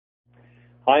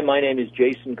Hi, my name is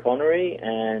Jason Connery,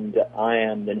 and I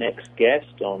am the next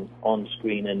guest on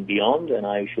Screen and Beyond, and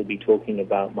I shall be talking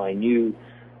about my new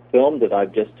film that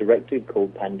I've just directed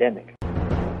called Pandemic.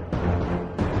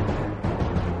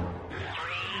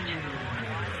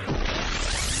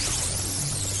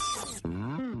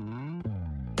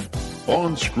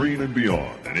 On Screen and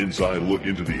Beyond, an inside look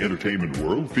into the entertainment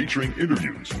world featuring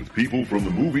interviews with people from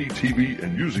the movie, TV,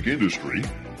 and music industry,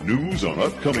 news on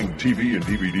upcoming TV and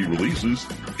DVD releases,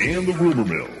 and the rumor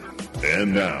mill.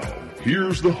 And now,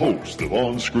 here's the host of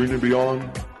On Screen and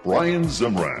Beyond, Brian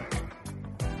Zemrak.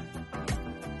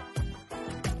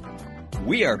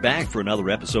 We are back for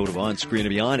another episode of On Screen and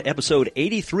Beyond, episode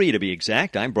 83 to be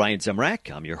exact. I'm Brian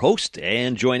Zemrak. I'm your host,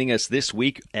 and joining us this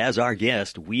week as our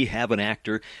guest, we have an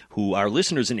actor who our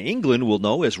listeners in England will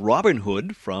know as Robin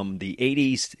Hood from the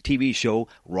 80s TV show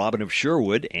Robin of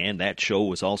Sherwood, and that show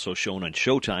was also shown on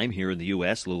Showtime here in the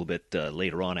U.S. a little bit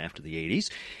later on after the 80s.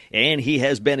 And he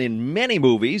has been in many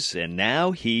movies, and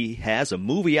now he has a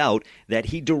movie out that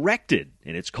he directed,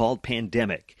 and it's called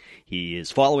Pandemic. He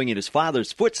is following in his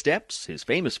father's footsteps, his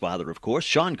famous father, of course,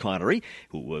 Sean Connery,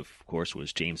 who, of course,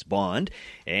 was James Bond.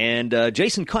 And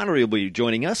Jason Connery will be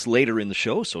joining us later in the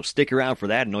show, so stick around for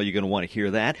that. I know you're going to want to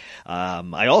hear that.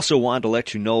 I also wanted to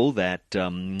let you know that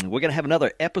we're going to have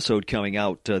another episode coming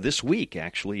out this week,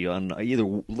 actually, on either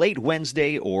late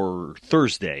Wednesday or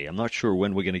Thursday. I'm not sure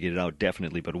when we're going to get it out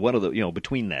definitely, but one of the,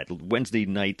 between that, Wednesday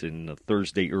night and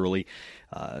Thursday early.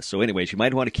 So anyways, you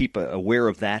might want to keep aware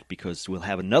of that because we'll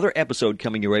have another episode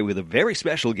coming your way with a very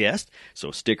special guest, so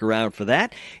stick around for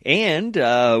that. And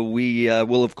we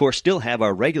will, of course, still have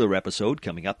our regular episode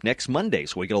coming up next Monday.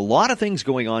 So we got a lot of things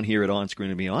going on here at On Screen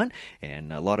and Beyond,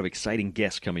 and a lot of exciting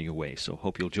guests coming your way. So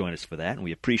hope you'll join us for that, and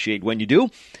we appreciate when you do.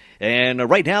 And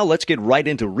right now, let's get right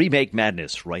into Remake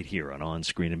Madness right here on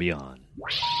Screen and Beyond.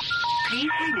 Please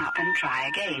hang up and try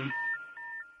again.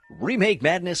 Remake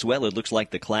Madness, well, it looks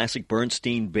like the classic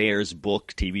Bernstein Bears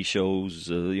book, TV shows,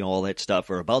 all that stuff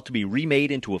are about to be remade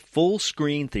into a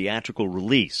full-screen theatrical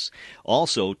release.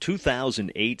 Also,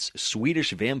 2008's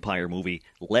Swedish vampire movie,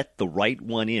 Let the Right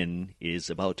One In, is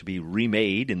about to be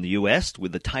remade in the U.S.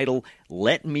 with the title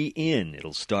Let Me In.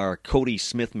 It'll star Cody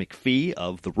Smith-McPhee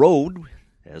of The Road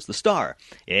as the star,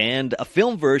 and a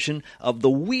film version of the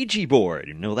Ouija board.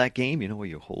 You know that game? Where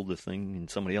you hold the thing and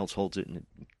somebody else holds it and it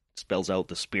spells out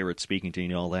the spirit speaking to you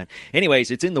and all that. Anyways,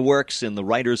 it's in the works, and the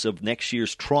writers of next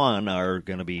year's Tron are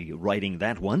going to be writing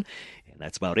that one. And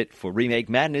that's about it for Remake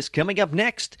Madness. Coming up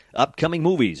next, upcoming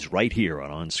movies right here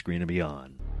on Screen and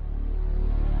Beyond.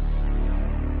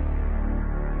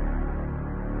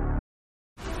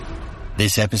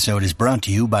 This episode is brought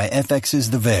to you by FX's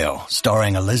The Veil,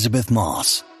 starring Elizabeth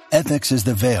Moss. FX's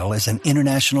The Veil is an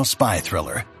international spy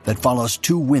thriller that follows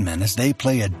two women as they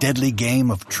play a deadly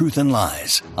game of truth and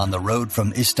lies on the road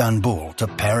from Istanbul to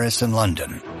Paris and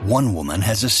London. One woman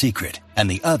has a secret, and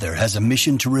the other has a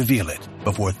mission to reveal it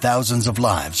before thousands of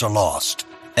lives are lost.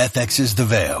 FX's The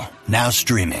Veil, now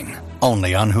streaming,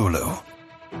 only on Hulu.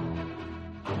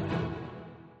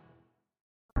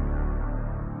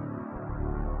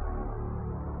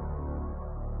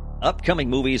 Upcoming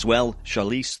movies, well,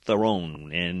 Charlize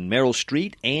Theron and Meryl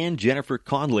Streep and Jennifer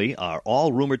Connelly are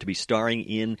all rumored to be starring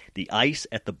in The Ice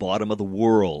at the Bottom of the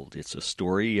World. It's a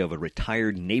story of a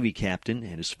retired Navy captain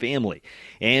and his family.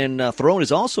 And Theron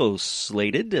is also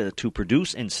slated to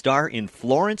produce and star in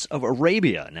Florence of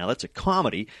Arabia. Now, that's a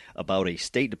comedy about a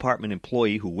State Department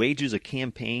employee who wages a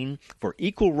campaign for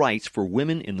equal rights for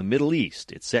women in the Middle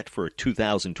East. It's set for a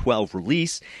 2012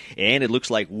 release, and it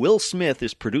looks like Will Smith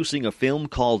is producing a film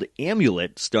called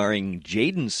Amulet, starring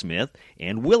Jaden Smith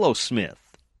and Willow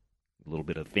Smith. A little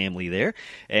bit of family there.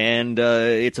 And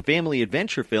it's a family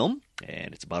adventure film,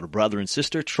 and it's about a brother and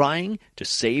sister trying to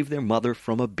save their mother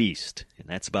from a beast. And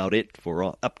that's about it for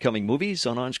upcoming movies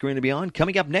on Screen and Beyond.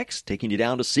 Coming up next, taking you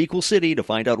down to Sequel City to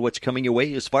find out what's coming your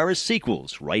way as far as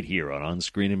sequels right here on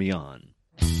Screen and Beyond.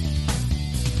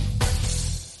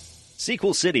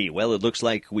 Sequel City, well, it looks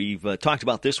like we've talked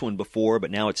about this one before, but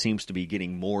now it seems to be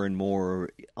getting more and more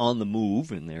on the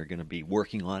move, and they're going to be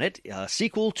working on it.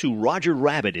 Sequel to Roger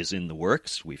Rabbit is in the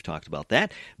works. We've talked about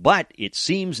that. But it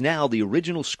seems now the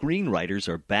original screenwriters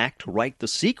are back to write the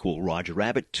sequel, Roger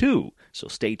Rabbit 2. So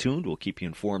stay tuned. We'll keep you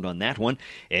informed on that one.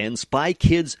 And Spy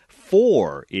Kids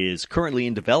 4 is currently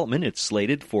in development. It's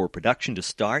slated for production to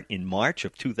start in March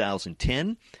of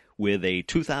 2010. With a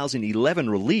 2011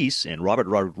 release, and Robert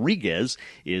Rodriguez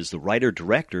is the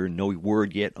writer-director. No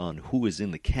word yet on who is in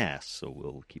the cast, so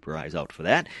we'll keep our eyes out for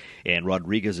that. And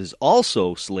Rodriguez is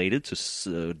also slated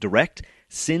to direct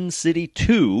Sin City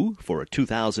 2 for a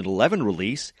 2011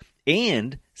 release,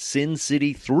 and Sin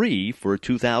City 3 for a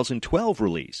 2012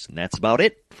 release. And that's about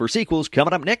it for sequels.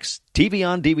 Coming up next, TV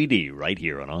on DVD, right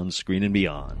here on Screen and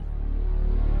Beyond.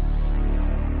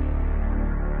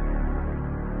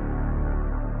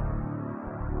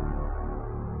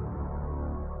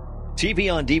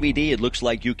 TV on DVD, it looks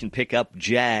like you can pick up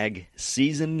Jag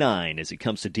Season 9 as it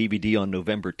comes to DVD on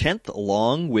November 10th,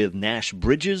 along with Nash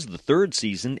Bridges, the third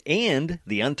season, and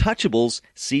The Untouchables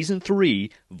Season 3,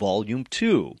 Volume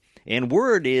 2. And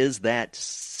word is that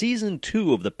Season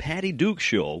 2 of The Patty Duke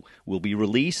Show will be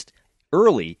released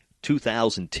early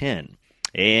 2010.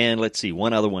 And let's see,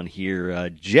 one other one here.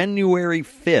 January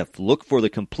 5th, look for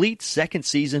the complete second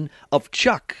season of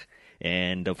Chuck.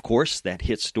 And, of course, that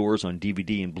hits stores on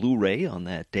DVD and Blu-ray on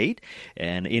that date.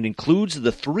 And it includes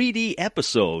the 3D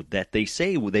episode that they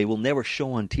say they will never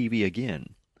show on TV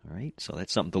again. All right, so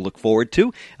that's something to look forward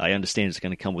to. I understand it's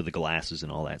going to come with the glasses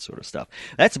and all that sort of stuff.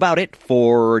 That's about it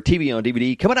for TV on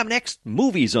DVD. Coming up next,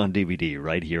 movies on DVD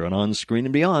right here on Screen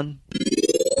and Beyond.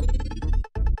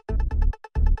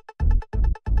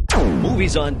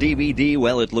 Movies on DVD,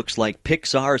 well, it looks like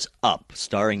Pixar's Up,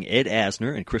 starring Ed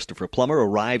Asner and Christopher Plummer,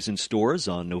 arrives in stores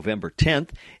on November 10th,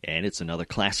 and it's another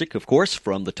classic, of course,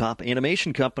 from the top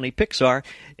animation company, Pixar,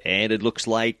 and it looks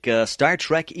like Star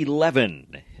Trek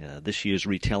 11, this year's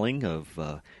retelling of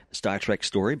the Star Trek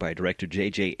story by director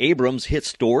J.J. Abrams, hits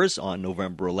stores on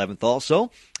November 11th also,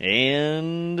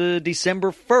 and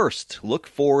December 1st, look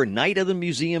for Night of the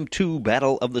Museum 2,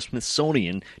 Battle of the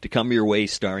Smithsonian, to come your way,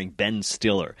 starring Ben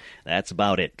Stiller. That's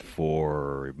about it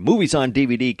for movies on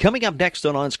DVD. Coming up next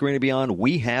on Screen and Beyond,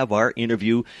 we have our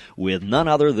interview with none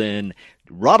other than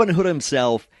Robin Hood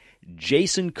himself,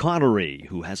 Jason Connery,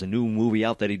 who has a new movie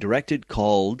out that he directed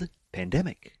called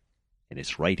Pandemic. And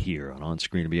it's right here on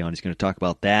Screen and Beyond. He's going to talk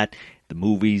about that, the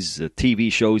movies, the TV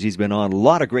shows he's been on, a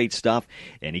lot of great stuff,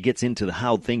 and he gets into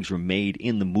how things were made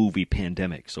in the movie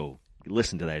Pandemic. So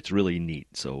listen to that. It's really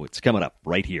neat. So it's coming up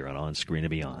right here on Screen and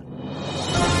Beyond.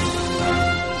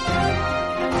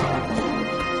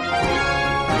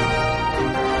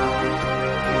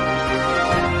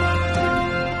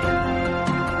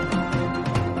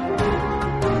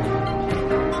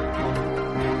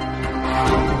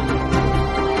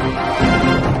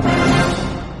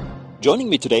 Joining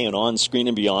me today on Screen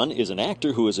and Beyond is an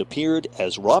actor who has appeared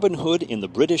as Robin Hood in the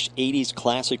British 80s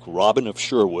classic Robin of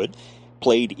Sherwood,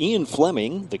 played Ian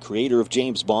Fleming, the creator of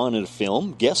James Bond in a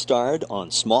film, guest starred on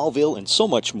Smallville and so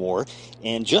much more,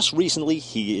 and just recently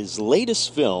his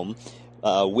latest film,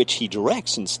 which he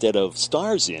directs instead of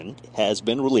stars in, has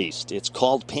been released. It's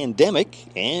called Pandemic,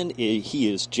 and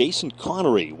he is Jason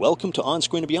Connery. Welcome to On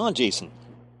Screen and Beyond, Jason.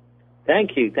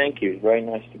 Thank you. It's very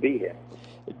nice to be here.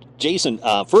 Jason,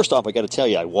 first off, I got to tell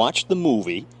you, I watched the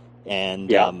movie,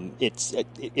 and it's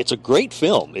a great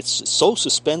film. It's so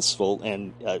suspenseful,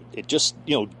 and it just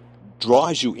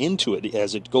draws you into it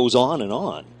as it goes on and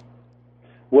on.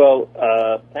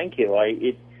 Well, thank you.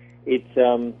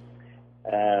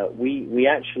 We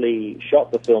actually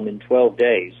shot the film in 12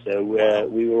 days, so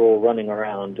we were all running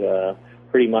around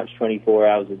pretty much 24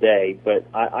 hours a day. But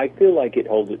I feel like it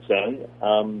holds its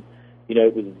own.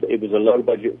 It was a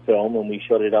low-budget film, and we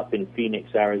shot it up in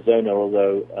Phoenix, Arizona,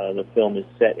 although the film is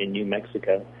set in New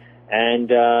Mexico.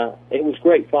 And it was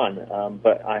great fun,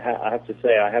 but I have to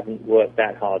say I haven't worked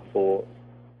that hard for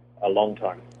a long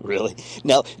time. Really?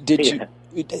 Now, did you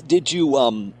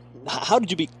how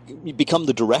did you become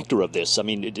the director of this? I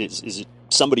mean, is it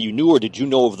somebody you knew, or did you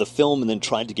know of the film and then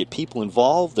tried to get people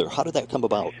involved, or how did that come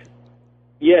about?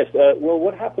 Yes. Well,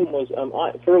 what happened was,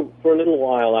 for a little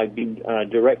while, I'd been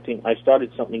directing. I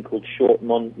started something called Short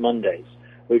Mondays,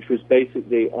 which was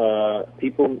basically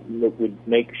people would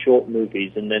make short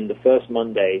movies, and then the first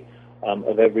Monday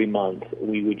of every month,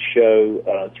 we would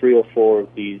show 3 or 4 of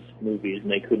these movies, and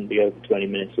they couldn't be over 20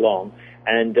 minutes long.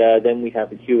 And then we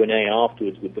have a Q&A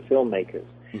afterwards with the filmmakers.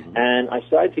 Mm-hmm. And I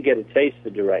started to get a taste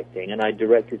for directing, and I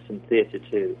directed some theater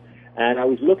too. And I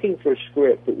was looking for a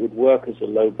script that would work as a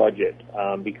low budget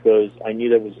because I knew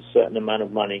there was a certain amount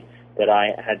of money that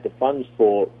I had the funds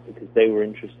for because they were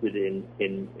interested in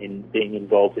being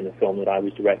involved in a film that I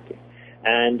was directing.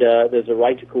 And there's a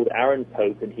writer called Aaron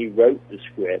Pope, and he wrote the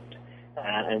script,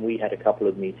 and we had a couple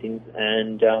of meetings,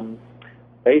 and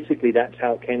basically that's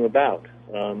how it came about.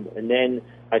 And then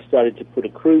I started to put a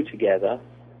crew together,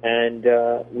 and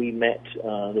we met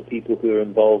the people who are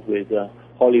involved with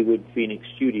Hollywood Phoenix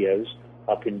Studios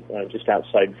up in just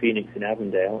outside Phoenix in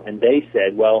Avondale, and they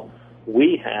said, well,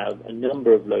 we have a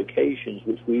number of locations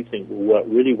which we think will work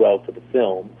really well for the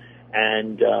film,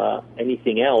 and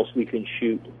anything else we can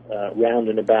shoot round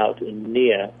and about and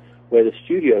near where the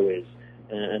studio is.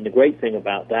 And the great thing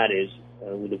about that is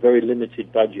with a very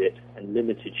limited budget and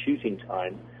limited shooting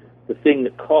time, the thing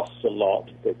that costs a lot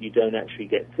that you don't actually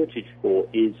get footage for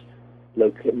is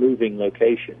moving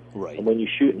location. Right. And when you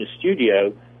shoot in a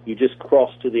studio, you just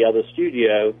cross to the other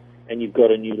studio and you've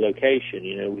got a new location.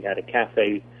 You know, we had a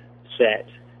cafe set,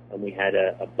 and we had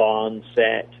a barn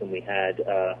set, and we had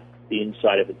the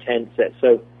inside of a tent set.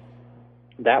 So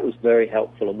that was very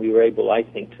helpful, and we were able, I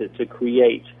think, to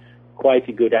create quite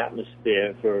a good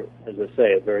atmosphere for, as I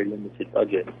say, a very limited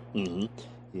budget. Mm-hmm.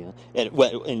 Yeah,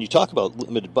 and you talk about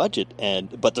limited budget,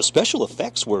 but the special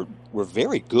effects were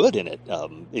very good in it,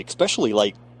 especially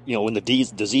like, you know, when the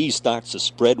disease starts to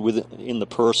spread within the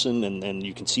person, and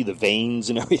you can see the veins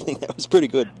and everything. That was pretty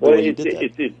good. Well,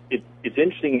 it's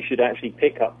interesting you should actually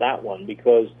pick up that one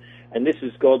because, and this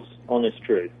is God's honest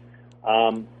truth,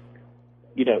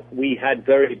 you know, we had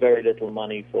very, very little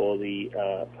money for the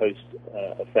post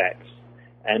effects.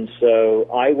 And so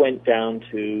I went down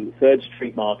to 3rd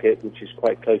Street Market, which is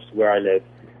quite close to where I live,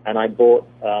 and I bought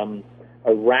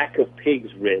a rack of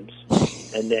pig's ribs,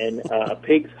 and then a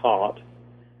pig's heart,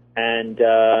 and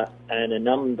a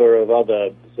number of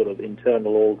other sort of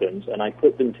internal organs, and I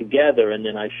put them together, and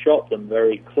then I shot them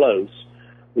very close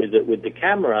with the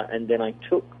camera, and then I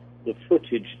took the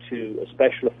footage to a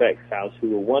special effects house who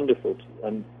were wonderful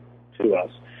to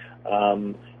us.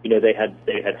 You know, they had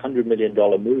 $100 million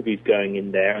movies going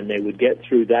in there, and they would get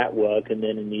through that work, and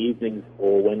then in the evenings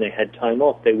or when they had time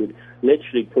off, they would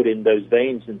literally put in those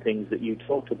veins and things that you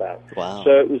talked about. Wow.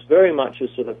 So it was very much a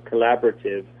sort of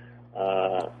collaborative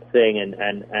thing,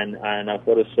 and I've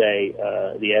got to say,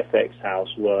 the FX house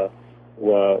were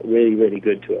really, really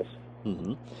good to us.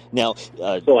 Mm-hmm. Now,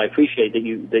 so I appreciate that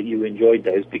you enjoyed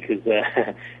those because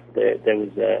it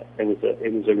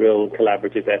was a real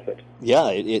collaborative effort. Yeah,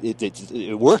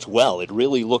 it worked well. It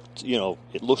really looked, you know,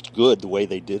 it looked good the way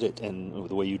they did it and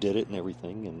the way you did it and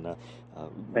everything. And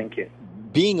thank you.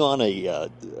 Being on a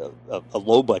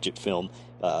low budget film,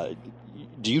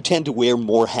 do you tend to wear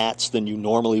more hats than you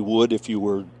normally would if you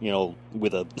were, you know,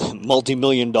 with a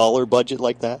multi-million-dollar budget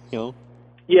like that? You know.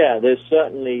 Yeah, there's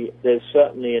certainly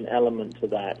an element to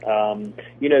that.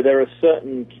 You know, there are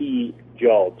certain key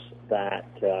jobs that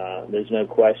there's no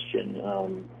question,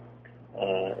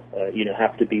 you know,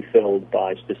 have to be filled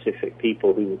by specific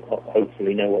people who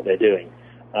hopefully know what they're doing.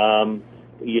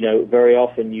 You know, very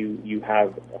often you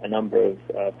have a number of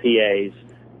PAs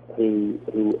who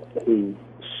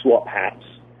swap hats.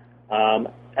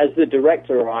 As the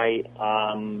director, I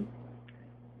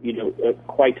you know,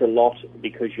 quite a lot,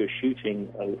 because you're shooting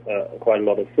quite a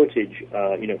lot of footage.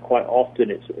 You know, quite often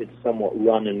it's somewhat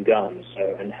run and gun,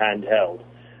 so, and handheld.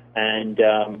 And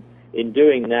in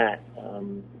doing that,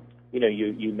 you know,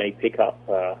 you may pick up,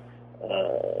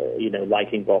 you know,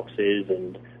 lighting boxes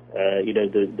and you know,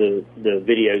 the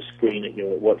video screen that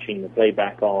you're watching the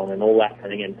playback on and all that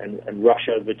kind of thing, and rush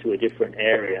over to a different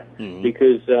area. Mm-hmm.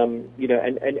 Because you know,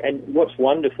 and what's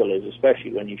wonderful is,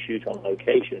 especially when you shoot on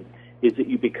location, is that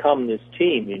you become this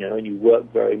team, you know, and you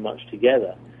work very much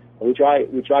together, which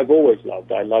I've always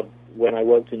loved. I loved when I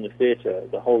worked in the theater,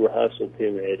 the whole rehearsal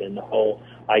period and the whole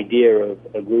idea of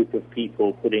a group of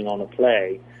people putting on a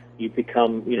play. You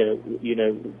become, you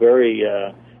know, very,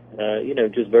 you know,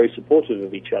 just very supportive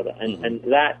of each other, and and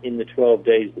that in the 12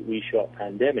 days that we shot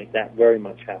Pandemic, that very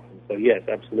much happened. So yes,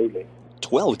 absolutely.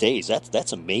 12 days.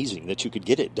 That's amazing that you could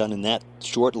get it done in that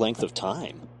short length of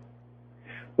time.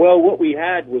 Well, what we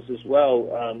had was as well,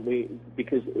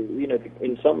 because, you know,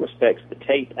 in some respects, the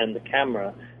tape and the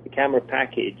camera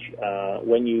package,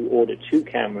 when you order 2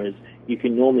 cameras, you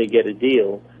can normally get a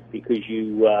deal because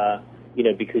you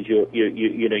know, because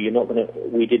you're not going to.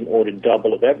 We didn't order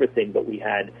double of everything, but we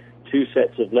had 2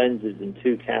 sets of lenses and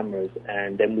 2 cameras,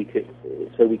 and then we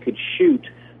could shoot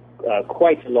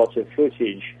quite a lot of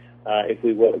footage if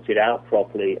we worked it out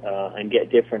properly and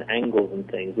get different angles and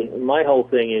things. And my whole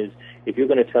thing is, if you're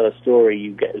going to tell a story,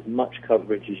 you get as much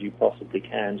coverage as you possibly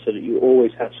can, so that you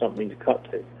always have something to cut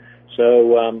to.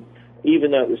 So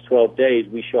even though it was 12 days,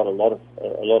 we shot a lot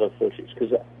of footage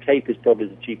because tape is probably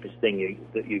the cheapest thing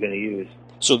that you're going to use.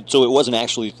 So it wasn't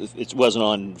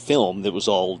on film. It was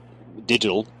all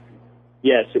digital.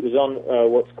 Yes, it was on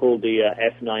what's called the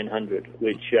F900,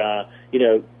 which you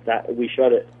know, that we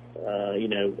shot it you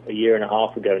know, a year and a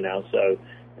half ago now. So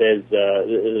there's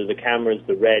the cameras,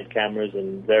 the Red cameras,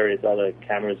 and various other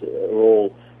cameras are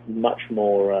all much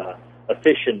more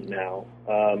efficient now.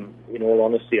 In all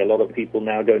honesty, a lot of people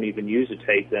now don't even use a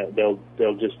tape.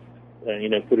 They'll just you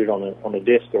know, put it on a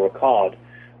disc or a card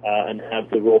and have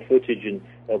the raw footage, and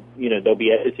you know, they'll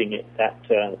be editing it. That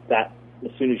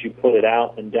as soon as you pull it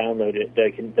out and download it,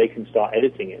 they can start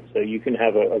editing it. So you can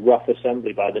have a rough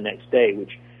assembly by the next day,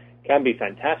 which can be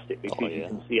fantastic because yeah. you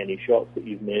can see any shots that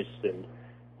you've missed and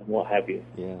what have you.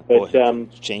 Yeah, but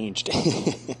it's changed.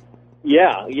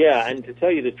 Yeah, and to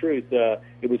tell you the truth,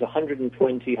 it was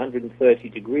 120, 130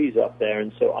 degrees up there,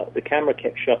 and so the camera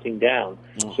kept shutting down.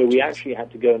 So we actually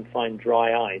had to go and find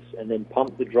dry ice and then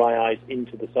pump the dry ice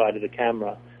into the side of the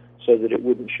camera so that it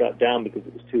wouldn't shut down because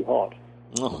it was too hot.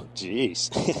 Oh,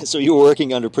 jeez. So you were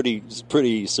working under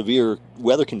pretty severe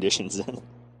weather conditions then?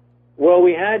 Well,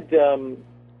 we had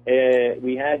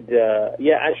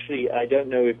actually, I don't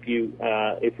know if you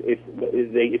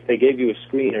if they gave you a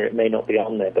screener, it may not be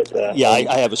on there, but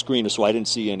I have a screener, so I didn't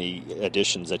see any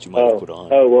additions that you might have put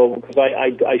on. Oh well, because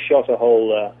I shot a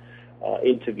whole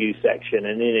interview section,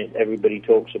 and in it everybody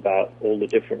talks about all the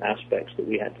different aspects that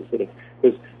we had to sort of,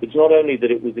 because it's not only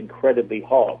that it was incredibly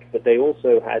hot, but they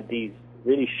also had these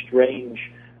really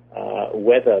strange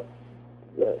weather,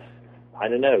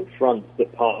 fronts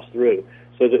that passed through.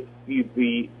 So that you'd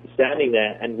be standing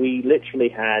there, and we literally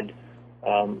had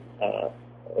a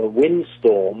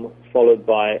windstorm followed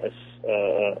by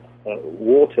a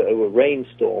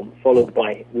rainstorm, followed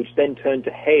by, which then turned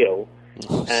to hail,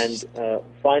 and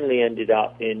finally ended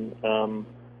up in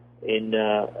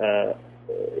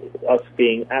us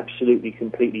being absolutely,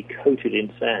 completely coated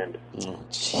in sand.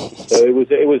 So it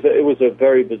was a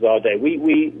very bizarre day.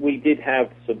 We did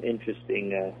have some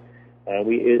interesting. I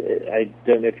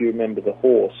don't know if you remember the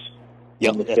horse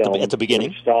in the film. At the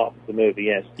beginning. Start of the movie,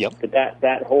 yes. Yep. But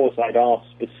that horse, I'd asked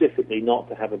specifically not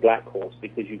to have a black horse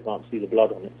because you can't see the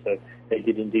blood on it. So they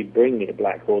did indeed bring me a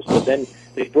black horse. But then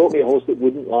they brought me a horse that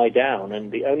wouldn't lie down,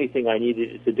 and the only thing I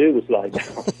needed it to do was lie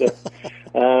down.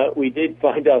 So we did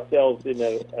find ourselves in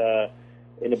a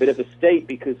bit of a state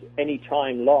because any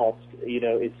time lost,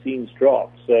 it seems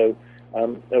dropped. So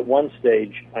at one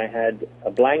stage, I had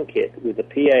a blanket with a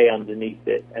PA underneath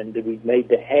it, and we made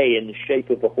the hay in the shape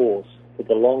of a horse for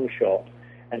the long shot,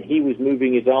 and he was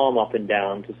moving his arm up and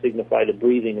down to signify the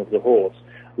breathing of the horse.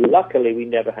 Luckily, we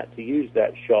never had to use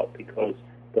that shot because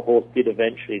the horse did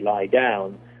eventually lie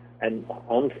down, and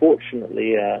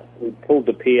unfortunately, we pulled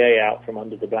the PA out from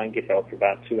under the blanket after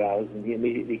about 2 hours, and he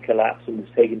immediately collapsed and was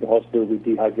taken to hospital with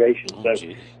dehydration. So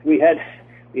we had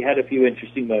a few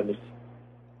interesting moments.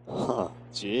 Huh,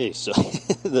 geez. So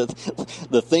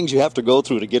the things you have to go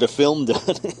through to get a film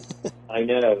done. I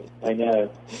know.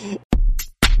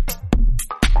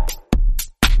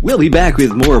 We'll be back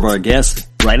with more of our guests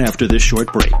right after this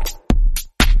short break.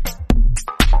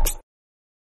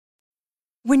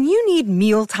 When you need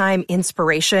mealtime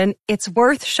inspiration, it's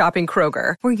worth shopping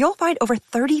Kroger, where you'll find over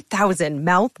 30,000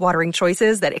 mouth-watering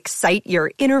choices that excite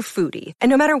your inner foodie. And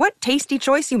no matter what tasty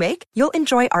choice you make, you'll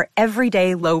enjoy our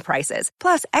everyday low prices,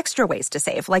 plus extra ways to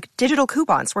save, like digital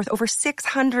coupons worth over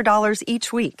 $600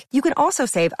 each week. You can also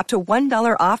save up to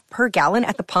 $1 off per gallon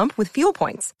at the pump with fuel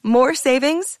points. More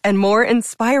savings and more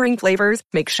inspiring flavors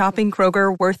make shopping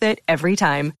Kroger worth it every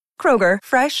time. Kroger,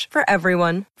 fresh for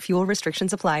everyone. Fuel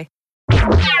restrictions apply.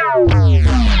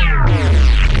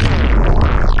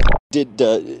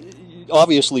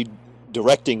 Obviously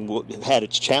directing had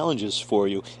its challenges for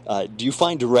you. Do you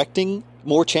find directing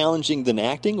more challenging than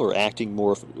acting, or acting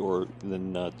more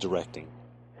than directing?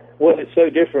 Well, it's so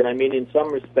different. I mean, in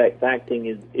some respects, acting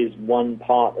is one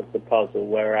part of the puzzle,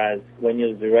 whereas when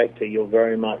you're the director, you're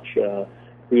very much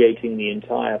creating the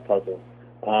entire puzzle.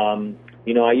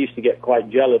 I used to get quite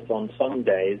jealous on some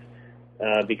days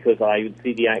because I would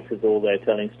see the actors all there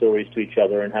telling stories to each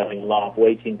other and having a laugh,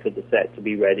 waiting for the set to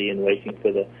be ready and waiting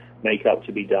for the makeup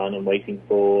to be done and waiting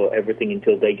for everything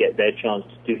until they get their chance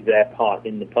to do their part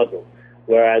in the puzzle.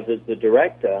 Whereas as the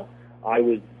director, I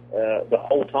was the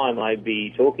whole time I'd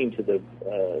be talking to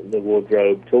the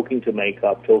wardrobe, talking to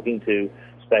makeup, talking to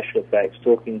special effects,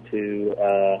 talking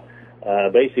to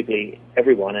basically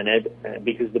everyone, and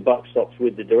because the buck stops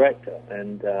with the director,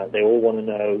 and they all want to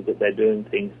know that they're doing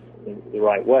things the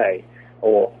right way,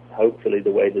 or hopefully the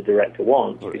way the director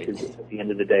wants, because at the end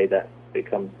of the day that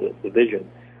becomes the vision.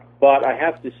 But I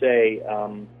have to say,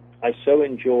 I so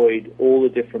enjoyed all the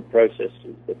different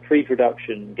processes, the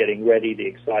pre-production, getting ready, the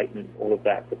excitement, all of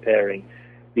that, preparing,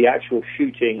 the actual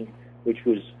shooting, which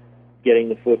was getting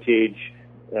the footage,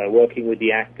 working with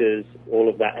the actors, all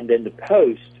of that, and then the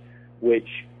post,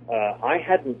 which I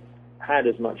hadn't had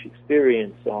as much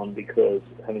experience on because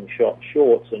having shot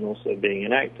shorts and also being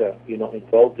an actor, you're not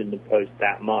involved in the post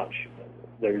that much.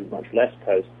 There is much less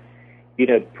post.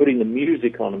 Putting the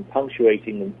music on and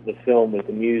punctuating the film with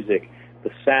the music, the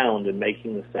sound, and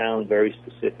making the sound very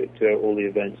specific to all the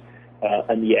events,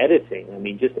 and the editing. I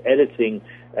mean, just editing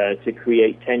to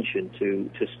create tension, to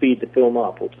speed the film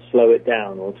up or to slow it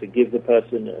down or to give the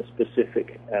person a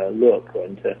specific look,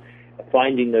 and to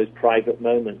finding those private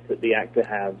moments that the actor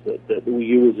has, that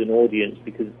you as an audience,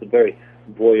 because it's a very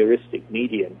voyeuristic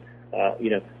medium,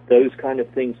 those kind of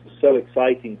things were so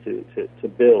exciting to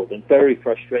build and very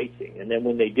frustrating. And then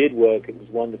when they did work, it was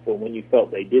wonderful. And when you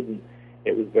felt they didn't,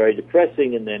 it was very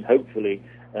depressing. And then hopefully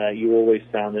you always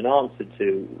found an answer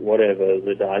to whatever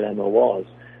the dilemma was.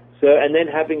 So, and then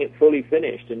having it fully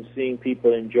finished and seeing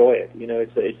people enjoy it,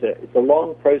 it's a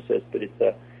long process, but it's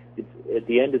at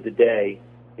the end of the day,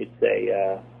 it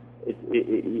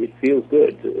feels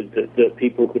good that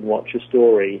people can watch a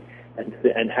story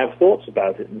and have thoughts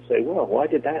about it and say, well, why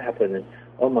did that happen? And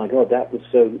oh my God, that was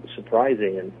so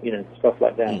surprising, and stuff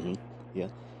like that. Mm-hmm. Yeah.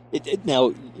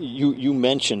 Now you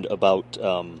mentioned about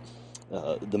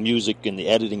the music and the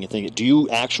editing and things. Do you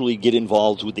actually get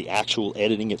involved with the actual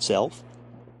editing itself?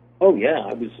 Oh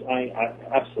yeah, I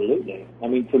absolutely. I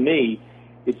mean, for me,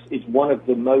 it's one of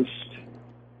the most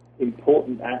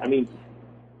important. I mean,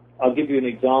 I'll give you an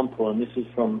example, and this is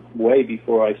from way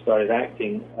before I started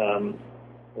acting.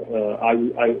 The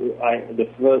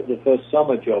first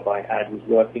summer job I had was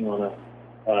working on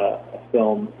a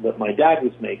film that my dad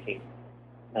was making,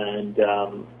 and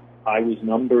I was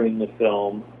numbering the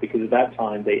film because at that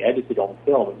time they edited on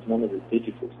film. It was none of the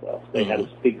digital stuff. They had a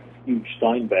big, huge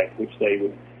Steinbeck, which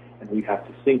and we'd have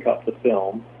to sync up the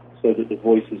film so that the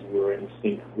voices were in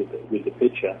sync with the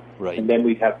picture. Right. And then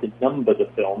we'd have to number the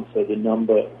film, so the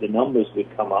numbers would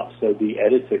come up so the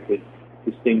editor could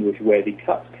distinguish where the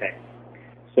cuts came.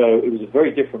 So it was a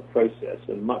very different process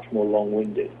and much more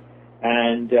long-winded.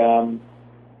 And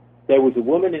there was a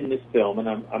woman in this film, and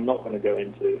I'm not going to go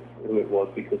into who it was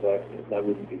because that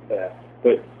wouldn't be fair,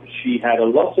 but she had a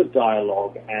lot of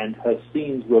dialogue, and her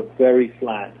scenes were very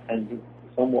flat and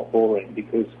somewhat boring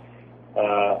because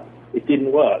it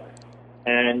didn't work.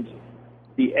 And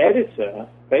the editor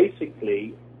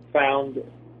basically found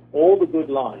all the good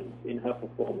lines in her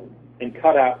performance and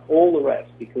cut out all the rest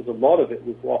because a lot of it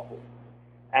was waffle.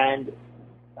 And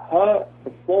her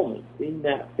performance in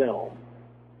that film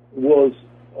was,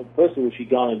 first of all, she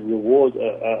garnered awards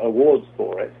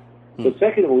for it, but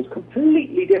second of all, it was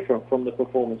completely different from the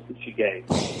performance that she gave.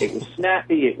 It was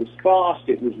snappy, it was fast,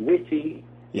 it was witty,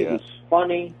 it was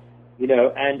funny,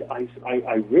 and I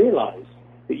realized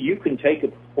that you can take a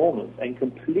performance and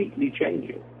completely change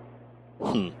it.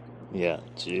 Yeah,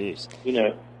 jeez.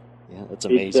 Yeah, that's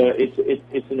amazing.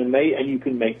 It's an amazing, and you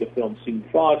can make the film seem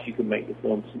fast. You can make the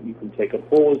film. You can take a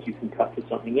pause. You can cut to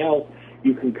something else.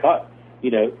 You can cut,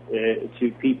 to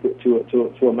people,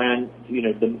 to a man.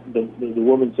 The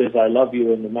woman says "I love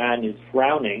you," and the man is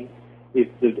frowning. If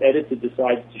the editor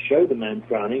decides to show the man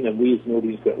frowning, then we as an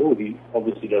audience go, "Oh, he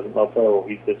obviously doesn't love her, or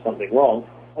he did something wrong."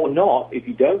 Or not. If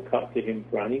you don't cut to him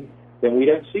frowning, then we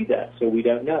don't see that, so we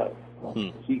don't know.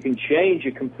 So you can change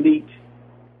a complete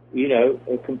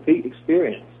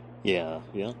experience. Yeah.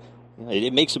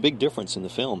 It makes a big difference in the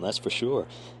film, that's for sure.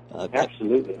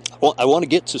 Absolutely. Well, I want to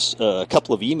get to a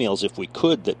couple of emails, if we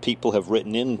could, that people have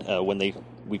written in when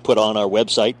we put on our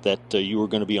website that you were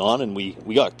going to be on, and we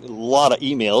got a lot of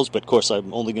emails, but of course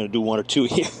I'm only going to do one or two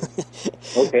here.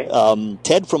 Okay.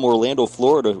 Ted from Orlando,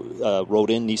 Florida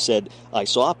wrote in. He said, I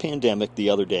saw Pandemic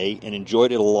the other day and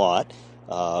enjoyed it a lot.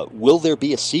 Will there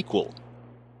be a sequel?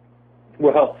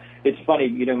 Well, it's funny,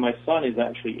 my son is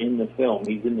actually in the film.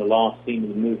 He's in the last scene of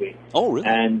the movie. Oh, really?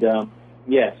 And,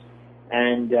 yes.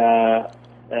 And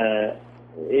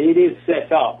it is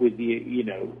set up with the,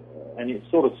 and it's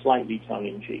sort of slightly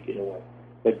tongue-in-cheek in a way.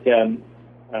 But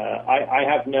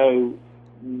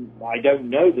I don't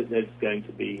know that there's going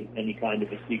to be any kind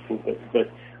of a sequel, but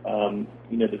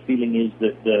the feeling is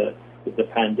that the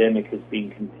pandemic has been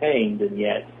contained, and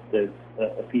yet there's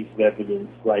a piece of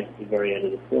evidence right at the very end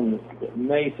of the film that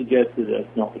may suggest that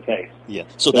that's not the case. Yeah.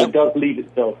 So it does leave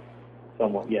itself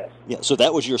somewhat, yes. Yeah. So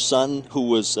that was your son who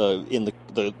was in the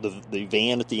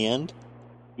van at the end?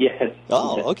 Yes.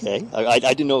 Oh, yes. Okay. I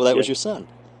didn't know that was your son.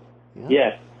 Yeah.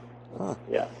 Yes. Huh.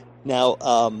 Yeah. Now,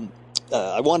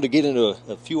 I wanted to get into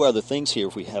a few other things here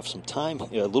if we have some time, a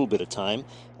little bit of time.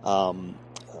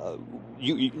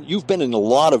 You've been in a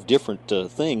lot of different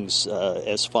things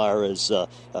as far as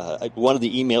one of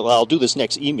the email. Well, I'll do this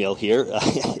next email here.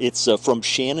 It's from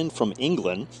Shannon from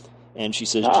England, and she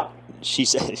says she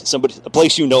said a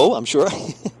place I'm sure.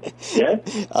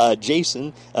 Yeah.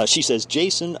 Jason. She says,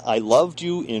 Jason, I loved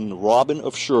you in Robin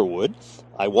of Sherwood.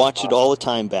 I watched it all the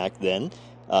time back then.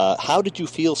 How did you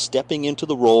feel stepping into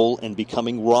the role and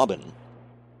becoming Robin?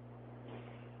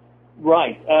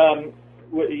 Right.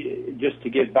 Just to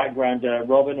give background,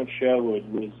 Robin of Sherwood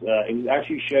it was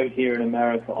actually showed here in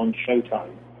America on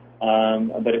Showtime,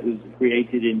 but it was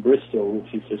created in Bristol,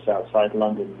 which is just outside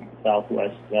London,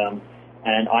 southwest,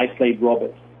 and I played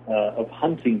Robert of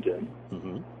Huntingdon,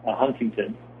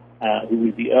 Huntington, who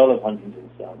was the Earl of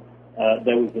Huntington's son.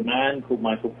 There was a man called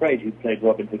Michael Praed who played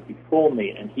Robin Hood before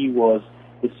me, and he was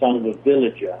the son of a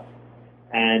villager.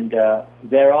 And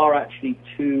there are actually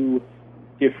two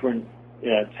different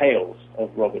tales of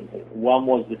Robin Hood. One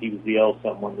was that he was the Earl's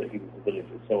son, one that he was the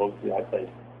villager. So obviously I played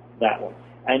that one.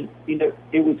 And,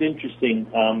 it was interesting.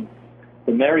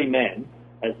 The Merry Men,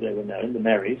 as they were known, the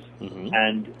Merrys,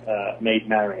 and Maid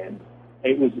Marian,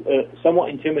 it was somewhat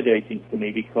intimidating for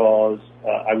me because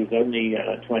I was only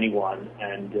 21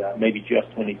 and maybe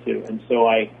just 22. And so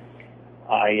I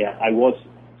was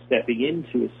stepping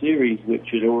into a series which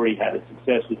had already had a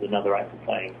success with another actor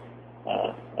playing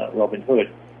Robin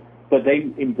Hood. But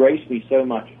they embraced me so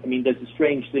much. I mean, there's a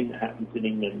strange thing that happens in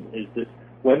England, is that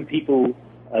when people,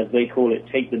 as they call it,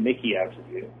 take the mickey out of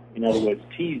you, in other words,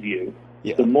 tease you,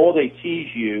 the more they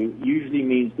tease you usually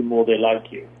means the more they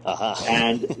like you.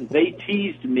 And they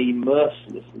teased me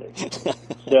mercilessly.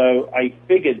 So I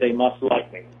figured they must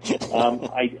like me.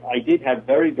 I did have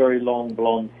very, very long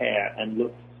blonde hair and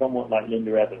looked somewhat like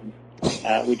Linda Evans,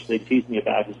 which they teased me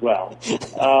about as well.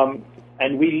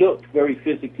 And we looked very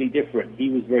physically different. He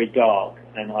was very dark,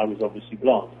 and I was obviously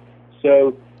blonde.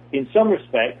 So in some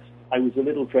respects, I was a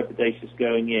little trepidatious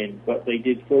going in, but they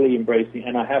did fully embrace me.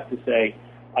 And I have to say,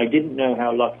 I didn't know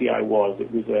how lucky I was.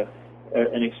 It was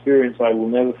an experience I will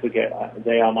never forget.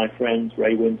 They are my friends,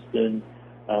 Ray Winston,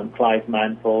 Clive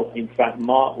Mantle. In fact,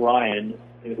 Mark Ryan,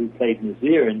 who played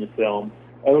Nazir in the film,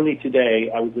 only today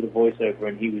I was at a voiceover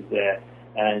and he was there,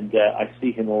 and I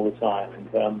see him all the time.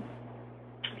 And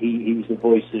he was a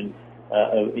voice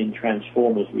in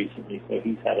Transformers recently, so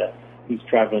he's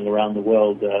traveling around the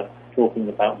world talking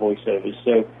about voiceovers.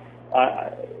 So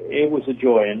it was a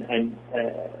joy. And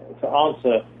to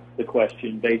answer the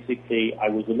question, basically, I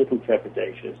was a little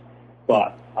trepidatious,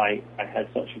 but I had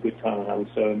such a good time and I was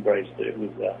so embraced that it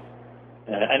was.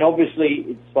 And obviously,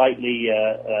 it's slightly,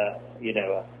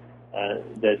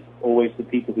 there's always the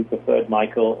people who preferred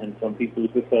Michael and some people who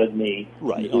preferred me.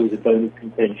 Right. There's always a bone of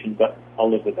contention, but I'll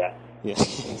live with that. Yeah.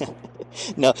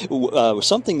 Now,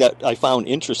 something that I found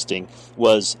interesting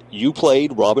was you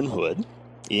played Robin Hood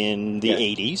in the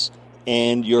 80s,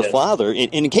 and your father,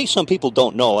 and in case some people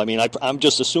don't know, I mean, I'm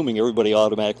just assuming everybody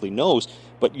automatically knows,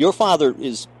 but your father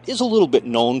is a little bit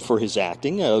known for his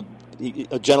acting, a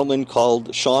gentleman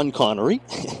called Sean Connery.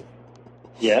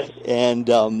 Yes. And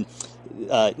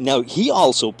now he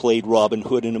also played Robin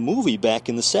Hood in a movie back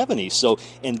in the 70s. So,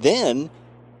 and then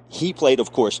he played,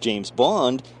 of course, James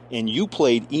Bond, and you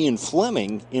played Ian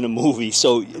Fleming in a movie.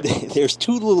 So there's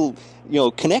two little,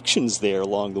 connections there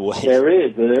along the way. There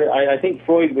is. I think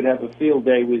Freud would have a field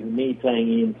day with me playing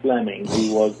Ian Fleming,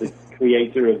 who was the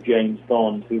creator of James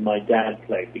Bond, who my dad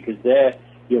played, because there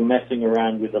you're messing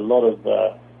around with a lot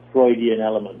of Freudian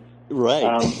elements. Right.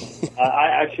 I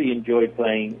actually enjoyed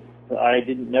playing. I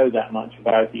didn't know that much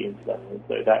about Ian Fleming,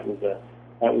 so that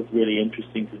was really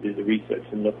interesting to do the research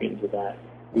and look into that.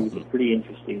 He was a pretty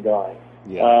interesting guy.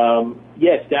 Yeah.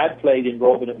 Yes, Dad played in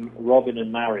Robin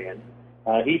and Marian.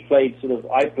 I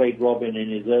played Robin in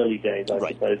his early days, I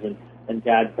suppose, and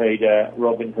Dad played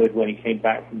Robin Hood when he came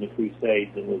back from the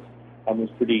Crusades and was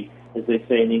pretty, as they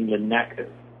say in England, knackered,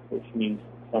 which means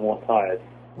somewhat tired.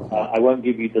 I won't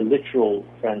give you the literal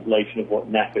translation of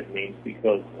what knackered means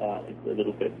because it's a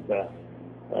little bit of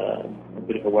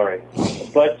a worry.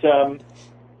 But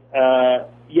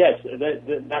yes,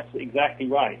 that's exactly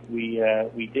right.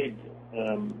 We did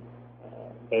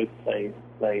both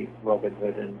play Robin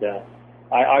Hood, and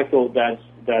I thought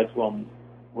Dad's one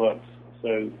works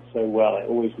so well. It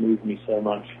always moved me so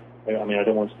much. I mean, I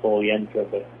don't want to spoil the end for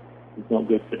it, but it's not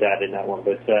good for Dad in that one.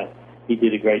 But he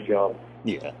did a great job.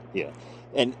 Yeah.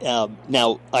 And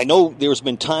now, I know there's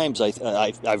been times,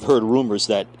 I've heard rumors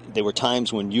that there were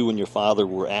times when you and your father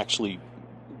were actually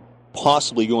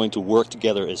possibly going to work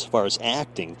together as far as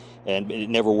acting, and it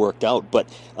never worked out. But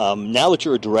now that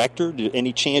you're a director,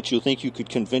 any chance you think you could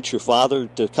convince your father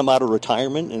to come out of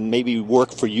retirement and maybe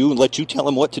work for you and let you tell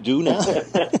him what to do now?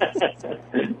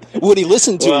 Would he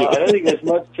listen to you? I don't think there's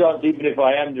much chance, even if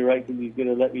I am directing, he's going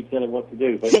to let me tell him what to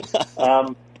do. But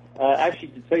actually,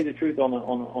 to tell you the truth,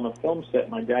 on a film set,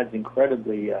 my dad's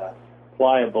incredibly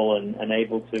pliable and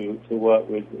able to work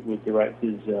with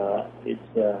directors.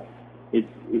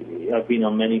 I've been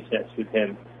on many sets with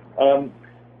him.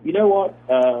 You know what?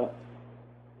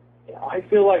 I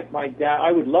feel like my dad.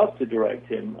 I would love to direct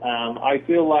him. I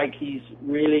feel like he's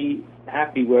really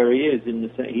happy where he is.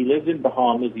 He lives in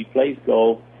Bahamas. He plays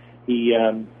golf. He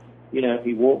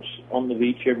walks on the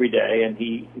beach every day, and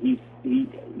he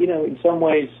in some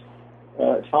ways,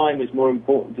 time is more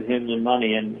important to him than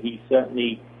money, and he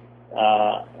certainly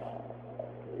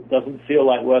doesn't feel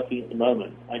like working at the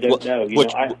moment. I don't know.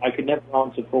 I could never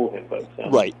answer for him. But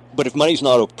right. But if money's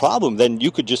not a problem, then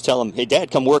you could just tell him, hey,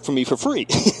 Dad, come work for me for free.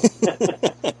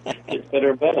 It's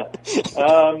better and better.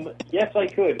 Yes, I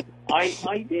could.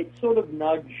 I did sort of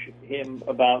nudge him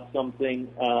about something,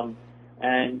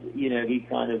 and, he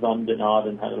kind of ummed and ahed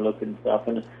and had a look and stuff.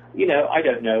 And, I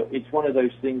don't know. It's one of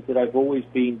those things that I've always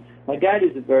been. My dad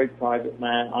is a very private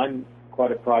man. I'm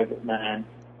quite a private man.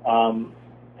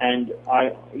 And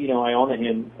I honor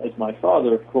him as my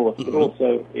father, of course, but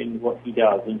also in what he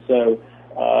does. And so,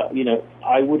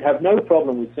 I would have no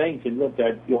problem with saying to him, look,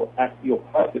 Dad, you're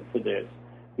perfect for this.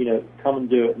 Come and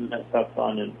do it, and let's have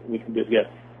fun, and we can do it together.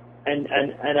 And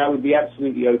I would be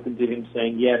absolutely open to him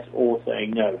saying yes or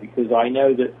saying no, because I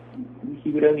know that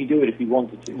he would only do it if he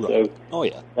wanted to.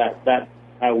 Right. So that's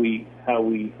how we've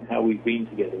been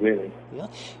together, really. Yeah.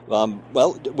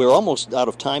 Well, we're almost out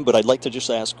of time, but I'd like to just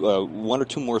ask one or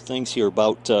two more things here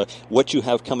about what you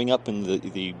have coming up in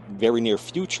the very near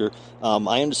future.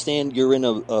 I understand you're in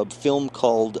a film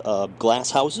called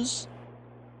Glass Houses.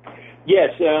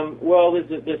 Yes. Well,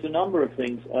 there's a number of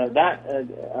things that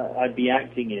I'd be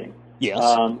acting in. Yes.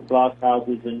 Glass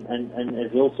Houses, and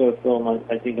there's also a film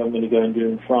I think I'm going to go and do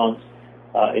in France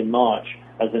in March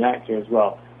as an actor as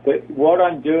well. But what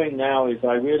I'm doing now is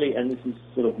and this is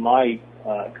sort of my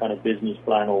kind of business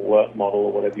plan or work model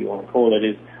or whatever you want to call it,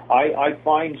 is I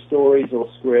find stories or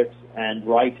scripts and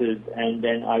writers, and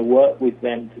then I work with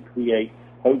them to create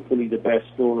hopefully the best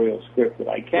story or script that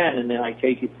I can, and then I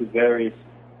take it to various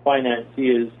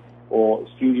financiers or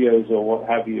studios or what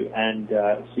have you, and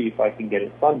see if I can get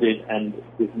it funded and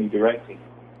with me directing.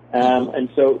 And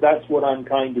so that's what I'm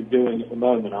kind of doing at the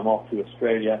moment. I'm off to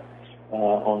Australia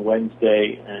on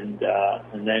Wednesday, and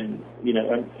then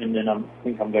and then I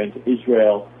think I'm going to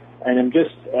Israel, and I'm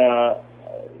just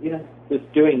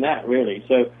just doing that really.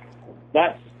 So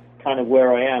that's kind of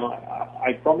where I am.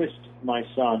 I promised my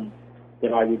son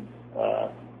that I would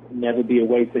never be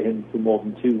away for him for more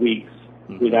than 2 weeks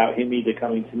without him either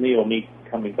coming to me or me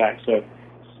coming back. So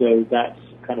that's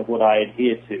kind of what I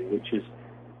adhere to, which is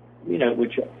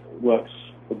which works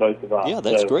for both of us. Yeah,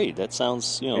 that's great. That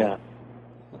sounds Yeah.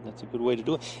 That's a good way to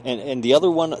do it. And the other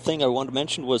thing I wanted to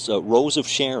mention was Rose of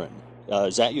Sharon.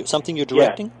 Is that something you're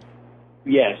directing?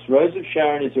 Yes, Rose of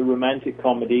Sharon is a romantic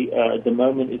comedy. At the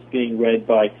moment, it's being read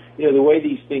by, the way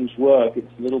these things work,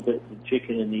 it's a little bit the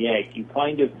chicken and the egg.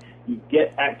 You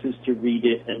get actors to read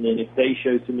it, and then if they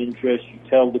show some interest, you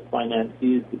tell the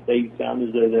financiers that they sound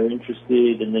as though they're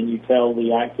interested, and then you tell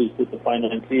the actors that the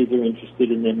financiers are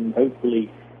interested, and then hopefully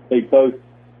they both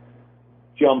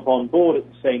jump on board at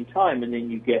the same time, and then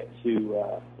you get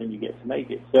to make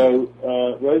it. So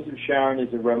Rose of Sharon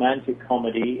is a romantic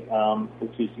comedy,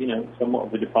 which is somewhat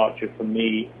of a departure from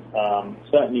me,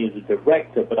 certainly as a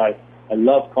director. But I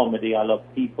love comedy, I love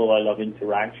people, I love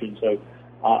interaction. So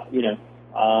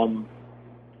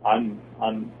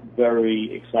I'm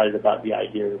very excited about the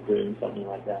idea of doing something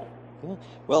like that.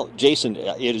 Well, Jason,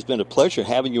 it has been a pleasure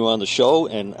having you on the show,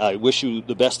 and I wish you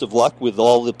the best of luck with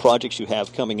all the projects you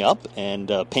have coming up.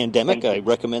 And Pandemic, I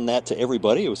recommend that to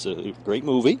everybody. It was a great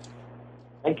movie.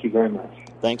 Thank you very much.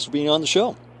 Thanks for being on the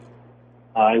show.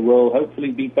 I will hopefully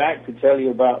be back to tell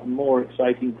you about more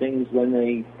exciting things when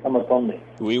they come upon me.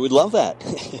 We would love that.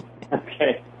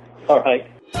 Okay. All right.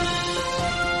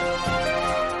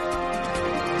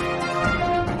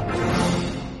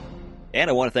 And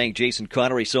I want to thank Jason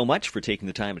Connery so much for taking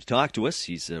the time to talk to us.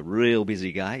 He's a real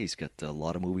busy guy. He's got a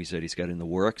lot of movies that he's got in the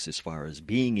works as far as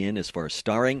being in, as far as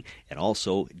starring, and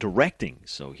also directing.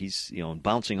 So he's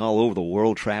bouncing all over the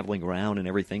world, traveling around and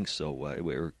everything. So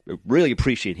we really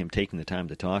appreciate him taking the time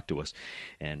to talk to us.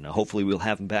 And hopefully we'll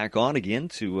have him back on again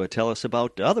to tell us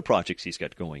about other projects he's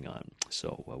got going on.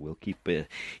 So we'll keep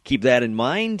that in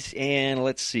mind. And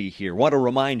let's see here. I want to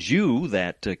remind you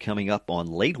that coming up on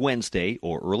late Wednesday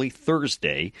or early Thursday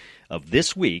of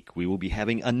this week, we will be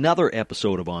having another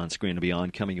episode of On Screen and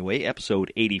Beyond coming away,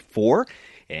 episode 84,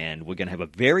 and we're going to have a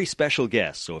very special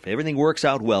guest. So if everything works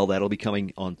out well, that'll be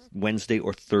coming on Wednesday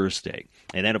or Thursday.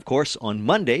 And then, of course, on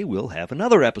Monday, we'll have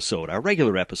another episode, our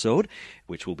regular episode,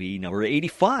 which will be number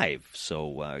 85.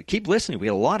 So keep listening. We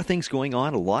have a lot of things going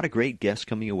on, a lot of great guests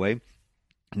coming away.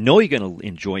 Know you're going to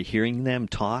enjoy hearing them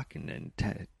talk and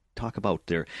talk about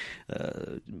their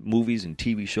movies and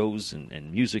TV shows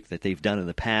and music that they've done in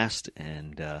the past,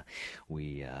 and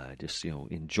we just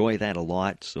enjoy that a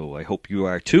lot. So I hope you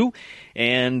are too.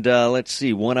 And let's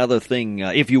see, one other thing.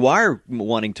 If you are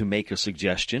wanting to make a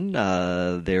suggestion,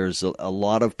 there's a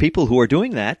lot of people who are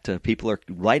doing that. People are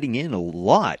writing in a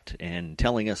lot and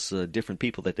telling us different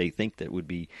people that they think that would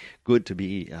be good to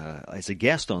be as a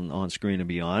guest on Screen and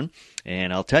Beyond.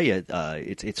 And I'll tell you,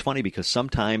 it's funny because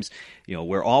sometimes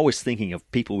we're always thinking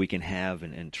of people we can have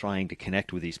and trying to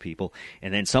connect with these people,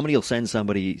 and then somebody will send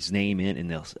somebody's name in and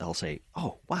they'll say,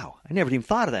 "Oh, wow, I never even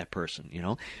thought of that person."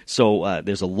 So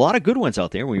there's a lot of good ones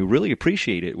out there. We really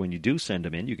appreciate it when you do send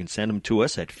them in. You can send them to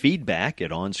us at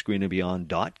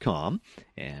feedback@onscreenandbeyond.com,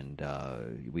 and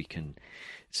we can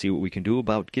see what we can do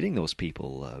about getting those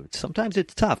people. Sometimes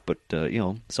it's tough, but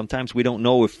sometimes we don't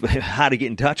know how to get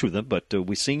in touch with them, but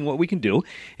we're seeing what we can do,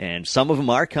 and some of them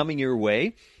are coming your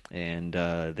way. And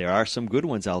there are some good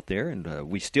ones out there, and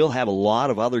we still have a lot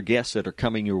of other guests that are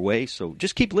coming your way. So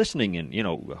just keep listening, and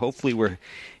hopefully we're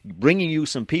bringing you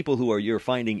some people who you're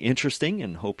finding interesting,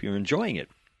 and hope you're enjoying it.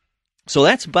 So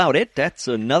that's about it. That's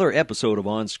another episode of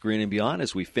On Screen and Beyond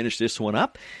as we finish this one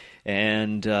up.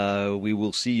 And we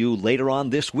will see you later on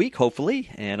this week, hopefully.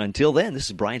 And until then, this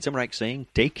is Brian Zemrak saying,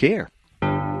 take care.